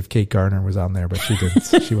wanted to see if Kate Garner was on there, but she didn't.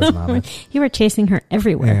 She wasn't on it. You were chasing her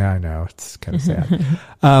everywhere. Yeah, I know. It's kind of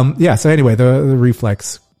sad. So anyway, the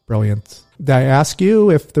Reflex, brilliant. Did I ask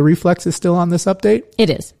you if the Reflex is still on this update?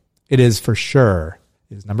 It is. It is for sure.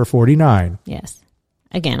 It is number 49. Yes.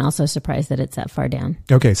 Again, also surprised that it's that far down.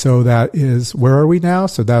 Okay, so that is, where are we now?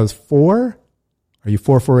 So that was 4? Are you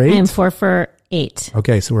 4 for 8? I am 4 for 8.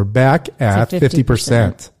 Okay, so we're back at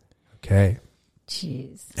 50%. Okay.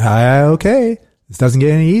 Jeez. Okay. This doesn't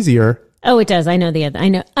get any easier. Oh, it does. I know the other.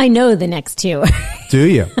 I know the next two. Do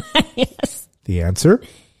you? Yes. The answer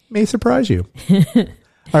may surprise you.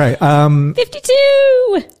 All right.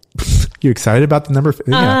 52. You excited about the number? It's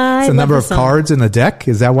the number of song. cards in the deck.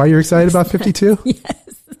 Is that why you're excited about 52?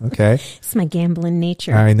 Yes. Okay. It's my gambling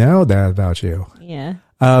nature. I know that about you. Yeah.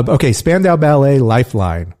 Okay. Spandau Ballet,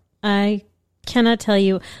 Lifeline. I cannot tell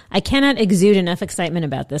you. I cannot exude enough excitement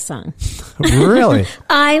about this song. Really?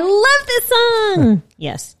 I love this song.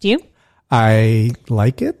 Yes. Do you? I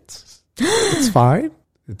like it. It's fine.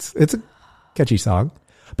 It's a catchy song.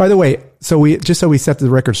 By the way, so we set the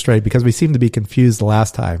record straight, because we seemed to be confused the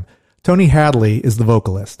last time. Tony Hadley is the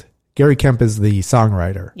vocalist. Gary Kemp is the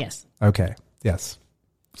songwriter. Yes. Okay. Yes.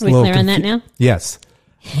 Are we clear on that now? Yes.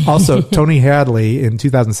 Also, Tony Hadley in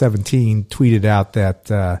 2017 tweeted out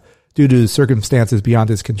that due to circumstances beyond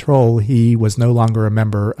his control, he was no longer a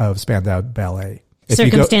member of Spandau Ballet.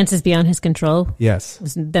 Circumstances beyond his control?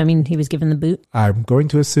 Yes. I mean, he was given the boot? I'm going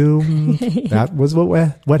to assume that was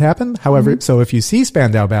what happened. However, so if you see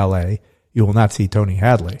Spandau Ballet, you will not see Tony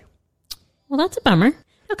Hadley. Well, that's a bummer.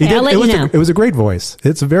 Okay, I'll let you know. It was a great voice.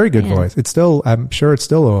 It's a very good voice. I'm sure it's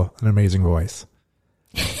still an amazing voice.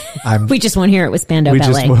 We just won't hear it with Spandau Ballet.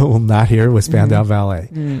 We just will not hear it with Spandau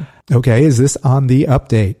Ballet. Okay, is this on the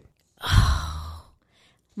update?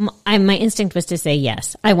 My instinct was to say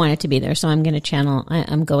yes. I want it to be there, so I'm going to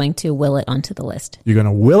I'm going to will it onto the list. You're going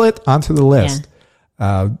to will it onto the list.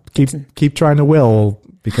 Yeah. Keep trying to will,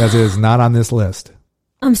 because it is not on this list.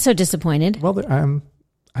 I'm so disappointed. Well,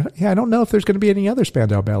 I don't know if there's going to be any other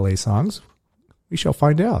Spandau Ballet songs. We shall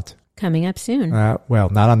find out. Coming up soon. Well,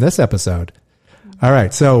 not on this episode. All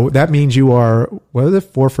right, so that means you are, what is it,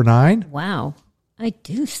 4 for 9? Wow. I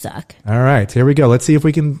do suck. All right, here we go. Let's see if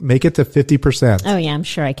we can make it to 50%. Oh, yeah, I'm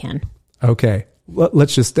sure I can. Okay,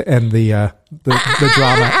 let's just end the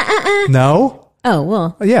drama. No? Oh,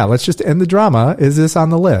 well. Yeah, let's just end the drama. Is this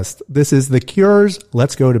on the list? This is The Cure's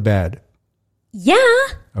Let's Go to Bed. Yeah.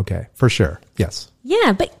 Okay, for sure. Yes.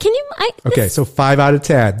 Yeah, but can you... Okay, so 5 out of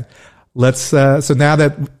 10. Let's, so now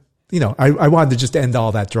that, I wanted to just end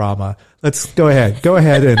all that drama. Let's go ahead. Go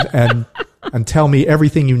ahead and tell me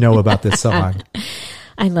everything you know about this song.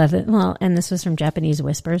 I love it. Well, and this was from Japanese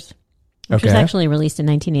Whispers, which was actually released in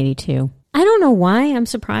 1982. I don't know why I'm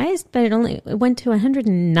surprised, but it went to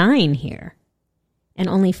 109 here and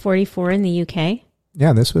only 44 in the UK.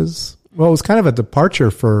 Yeah, this was... Well, it was kind of a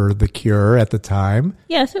departure for The Cure at the time.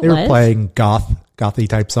 Yes, it was. They were playing gothy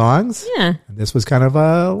type songs. Yeah. And this was kind of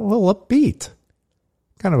a little upbeat.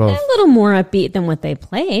 Kind of a little more upbeat than what they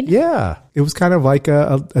played. Yeah. It was kind of like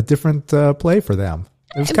a different play for them.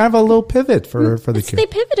 It was kind of a little pivot for The Cure. They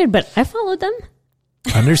pivoted, but I followed them.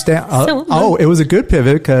 Understand? It was a good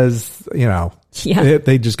pivot because,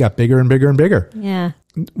 they just got bigger and bigger and bigger. Yeah.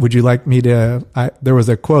 Would you like me to? There was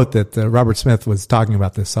a quote that Robert Smith was talking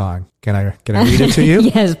about this song. Can I read it to you?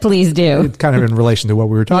 Yes, please do. It's kind of in relation to what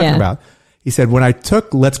we were talking about. He said, "When I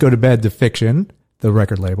took Let's Go to Bed to Fiction, the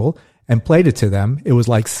record label, and played it to them, it was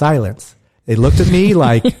like silence. They looked at me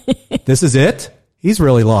like, this is it? He's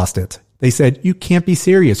really lost it. They said, you can't be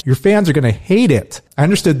serious. Your fans are going to hate it. I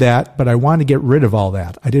understood that, but I wanted to get rid of all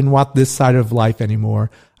that. I didn't want this side of life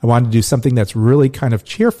anymore. I wanted to do something that's really kind of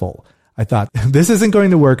cheerful. I thought, this isn't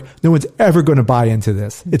going to work. No one's ever going to buy into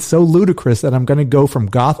this. It's so ludicrous that I'm going to go from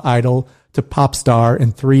goth idol to pop star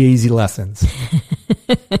in 3 easy lessons."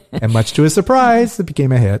 And much to his surprise, it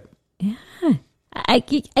became a hit. Yeah. I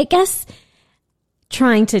guess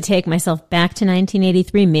trying to take myself back to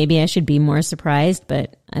 1983, maybe I should be more surprised,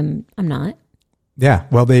 but I'm not. Yeah.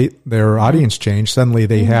 Well, their audience changed. Suddenly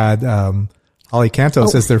they had Holly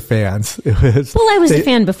Cantos as their fans. I was a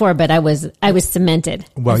fan before, but I was cemented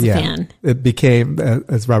as a fan. It became,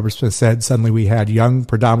 as Robert Smith said, suddenly we had young,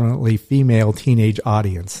 predominantly female teenage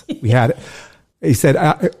audience. He said,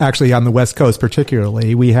 actually on the West Coast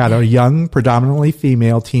particularly, we had a young, predominantly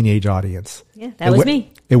female teenage audience. Yeah, that was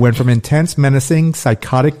me. It went from intense, menacing,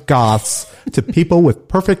 psychotic goths to people with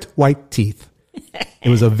perfect white teeth. It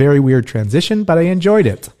was a very weird transition, but I enjoyed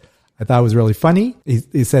it. I thought it was really funny.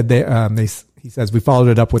 He said he says, we followed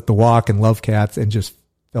it up with The Walk and Love Cats and just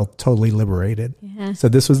felt totally liberated. Yeah. So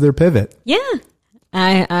this was their pivot. Yeah.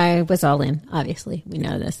 I was all in, obviously. We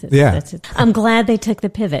know this. Yeah. I'm glad they took the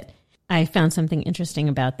pivot. I found something interesting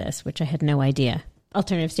about this, which I had no idea.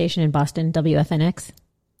 Alternative station in Boston, WFNX.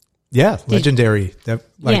 Yeah, legendary. Kind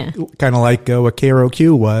of like what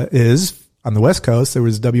KROQ is on the West Coast. There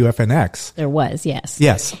was WFNX. There was, yes.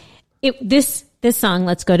 Yes. This song,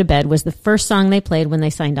 Let's Go to Bed, was the first song they played when they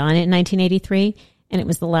signed on in 1983. And it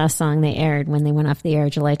was the last song they aired when they went off the air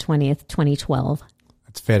July 20th, 2012.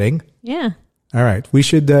 That's fitting. Yeah. All right. We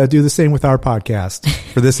should do the same with our podcast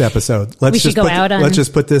for this episode. Let's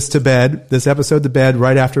just put this to bed, this episode to bed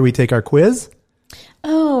right after we take our quiz.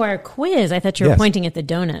 Oh, our quiz. I thought you were pointing at the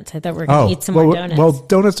donuts. I thought we were going to eat some more donuts. Well,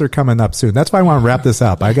 donuts are coming up soon. That's why I want to wrap this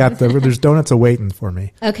up. There's donuts awaiting for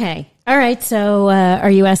me. Okay. All right. So are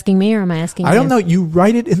you asking me or am I asking you? I don't know. You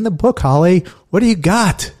write it in the book, Holly. What do you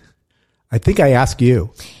got? I think I asked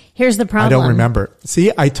you. Here's the problem. I don't remember.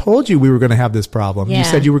 See, I told you we were going to have this problem. Yeah. You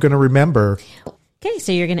said you were going to remember. Okay,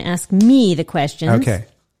 so you're going to ask me the questions. Okay.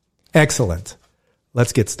 Excellent.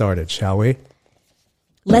 Let's get started, shall we?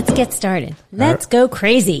 Let's get started. Let's go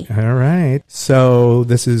crazy. All right. So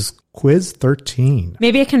this is quiz 13.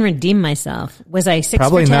 Maybe I can redeem myself. Was I 6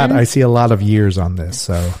 Probably for 10? not. I see a lot of years on this.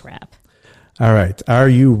 So Crap. All right. Are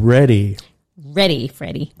you ready? Ready,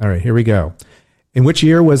 Freddie. All right. Here we go. In which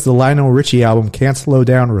year was the Lionel Richie album Can't Slow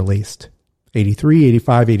Down released? 83,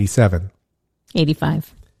 85, 87.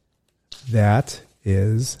 85. That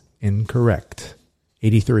is incorrect.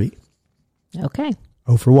 83. Okay.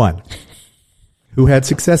 0 for 1. Who had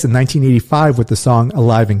success in 1985 with the song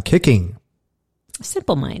Alive and Kicking?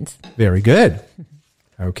 Simple Minds. Very good.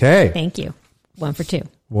 Okay. Thank you. 1 for 2.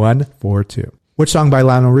 1 for 2. Which song by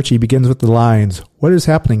Lionel Richie begins with the lines, "What is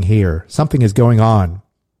happening here? Something is going on."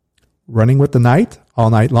 Running with the Night, All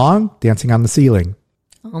Night Long, Dancing on the Ceiling.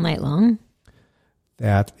 All Night Long.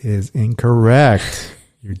 That is incorrect.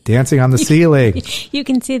 You're Dancing on the Ceiling. You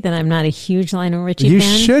can see that I'm not a huge Lionel Richie You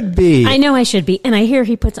fan. should be. I know I should be. And I hear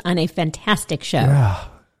he puts on a fantastic show.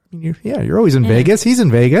 You're always in Vegas. He's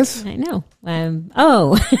in Vegas. I know.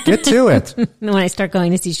 Get to it. When I start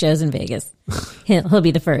going to see shows in Vegas, he'll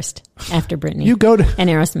be the first after Britney You go to. and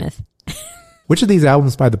Aerosmith. Which of these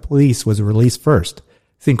albums by the Police was released first?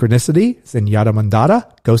 Synchronicity, Zenyatta Mandata,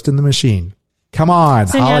 Ghost in the Machine. Come on,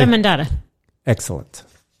 Zenyatta Holly. Mandata. Excellent.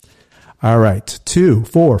 All right, 2,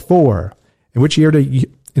 4, 4. In which year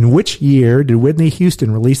did Whitney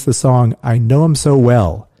Houston release the song "I Know Him So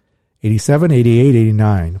Well"? 87, 88,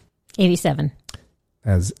 89. 87.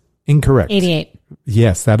 That's incorrect. 88.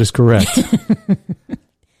 Yes, that is correct.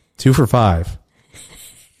 2 for 5.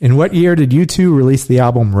 In what year did U2 release the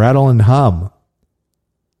album Rattle and Hum?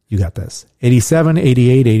 You got this. 87,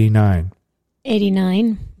 88, 89.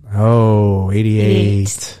 89. Oh,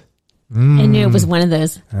 88. I knew it was one of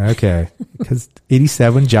those. Okay. Because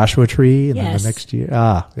 87, Joshua Tree, and then Yes. the next year.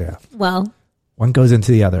 Yeah. Well, One goes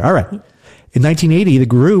into the other. All right. In 1980, the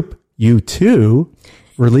group U2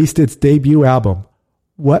 released its debut album.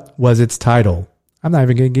 What was its title? I'm not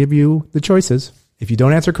even going to give you the choices. If you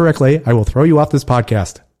don't answer correctly, I will throw you off this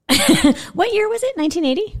podcast. what year was it?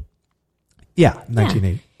 1980? Yeah,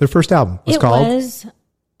 1980. Their first album was called... It was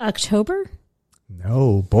October?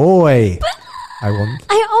 No, boy. I will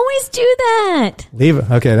I always do that. leave it.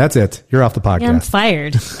 Okay, that's it. You're off the podcast. Yeah, I'm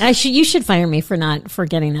fired. You should fire me for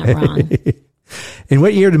getting that wrong. In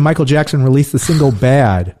what year did Michael Jackson release the single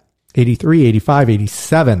Bad? 83, 85,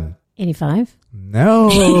 87. 85? No.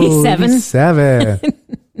 87. 87.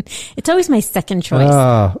 It's always my second choice.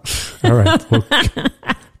 All right. Well,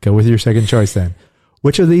 go with your second choice then.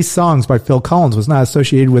 Which of these songs by Phil Collins was not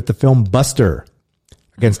associated with the film Buster?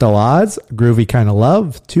 Against All Odds, Groovy Kind of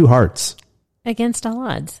Love, Two Hearts. Against All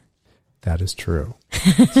Odds. That is true.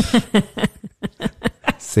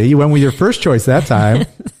 See, you went with your first choice that time.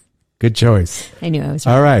 Good choice. I knew I was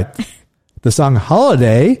right. All right. The song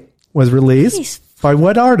Holiday was released by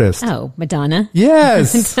what artist? Oh, Madonna.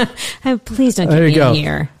 Yes. Please don't There give you me a go.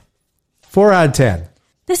 year. 4 out of 10.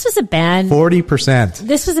 This was a bad 40%.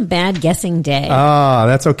 This was a bad guessing day.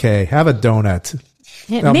 That's okay. Have a donut.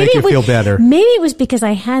 That'll make you feel better. Maybe it was because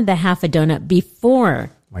I had the half a donut before.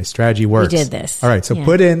 My strategy works. We did this. All right. So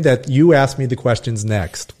put in that you ask me the questions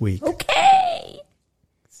next week. Okay.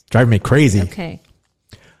 It's driving me crazy. Okay.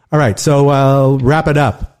 All right. So wrap it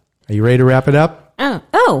up. Are you ready to wrap it up?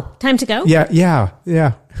 Oh, time to go? Yeah.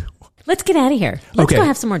 Let's get out of here. Let's Okay. go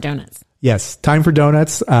have some more donuts. Yes. Time for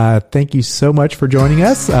donuts. Thank you so much for joining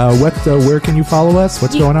us. Where can you follow us?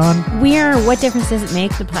 What's going on? We are What Difference Does It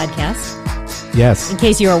Make? The podcast. Yes. In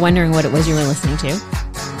case you were wondering what it was you were listening to.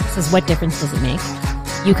 This is What Difference Does It Make?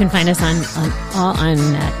 You can find us on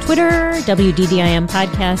Twitter, WDDIM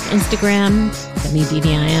Podcast, Instagram,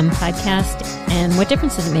 WDDIM Podcast, and What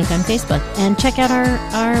Difference Does It Make on Facebook? And check out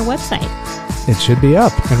our website. It should be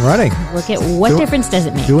up and running. Look at What Difference Does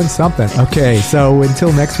It Make? Doing something. Okay. So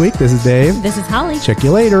until next week, this is Dave. This is Holly. Check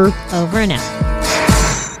you later. Over and out.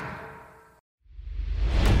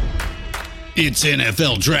 It's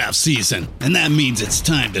NFL draft season, and that means it's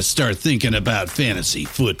time to start thinking about fantasy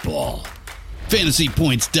football.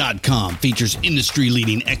 FantasyPoints.com features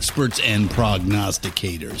industry-leading experts and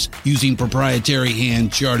prognosticators using proprietary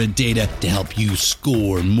hand-charted data to help you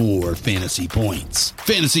score more fantasy points.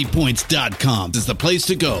 FantasyPoints.com is the place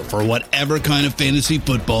to go for whatever kind of fantasy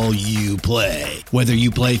football you play. Whether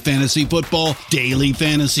you play fantasy football, daily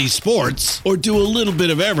fantasy sports, or do a little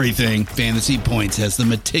bit of everything, Fantasy Points has the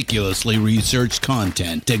meticulously researched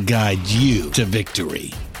content to guide you to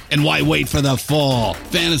victory. And why wait for the fall?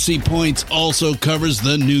 Fantasy Points also covers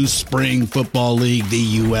the new spring football league,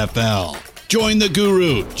 the UFL. Join the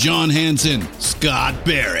guru, John Hansen, Scott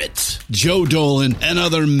Barrett, Joe Dolan, and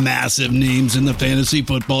other massive names in the fantasy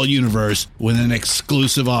football universe with an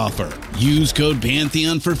exclusive offer. Use code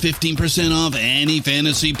Pantheon for 15% off any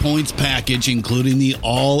Fantasy Points package, including the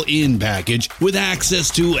all-in package, with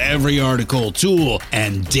access to every article, tool,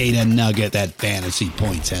 and data nugget that Fantasy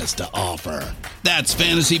Points has to offer. That's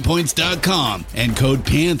FantasyPoints.com and code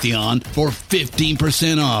Pantheon for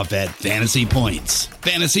 15% off at Fantasy Points.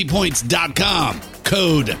 FantasyPoints.com,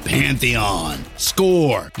 code Pantheon.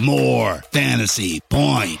 Score more fantasy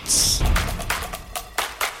points.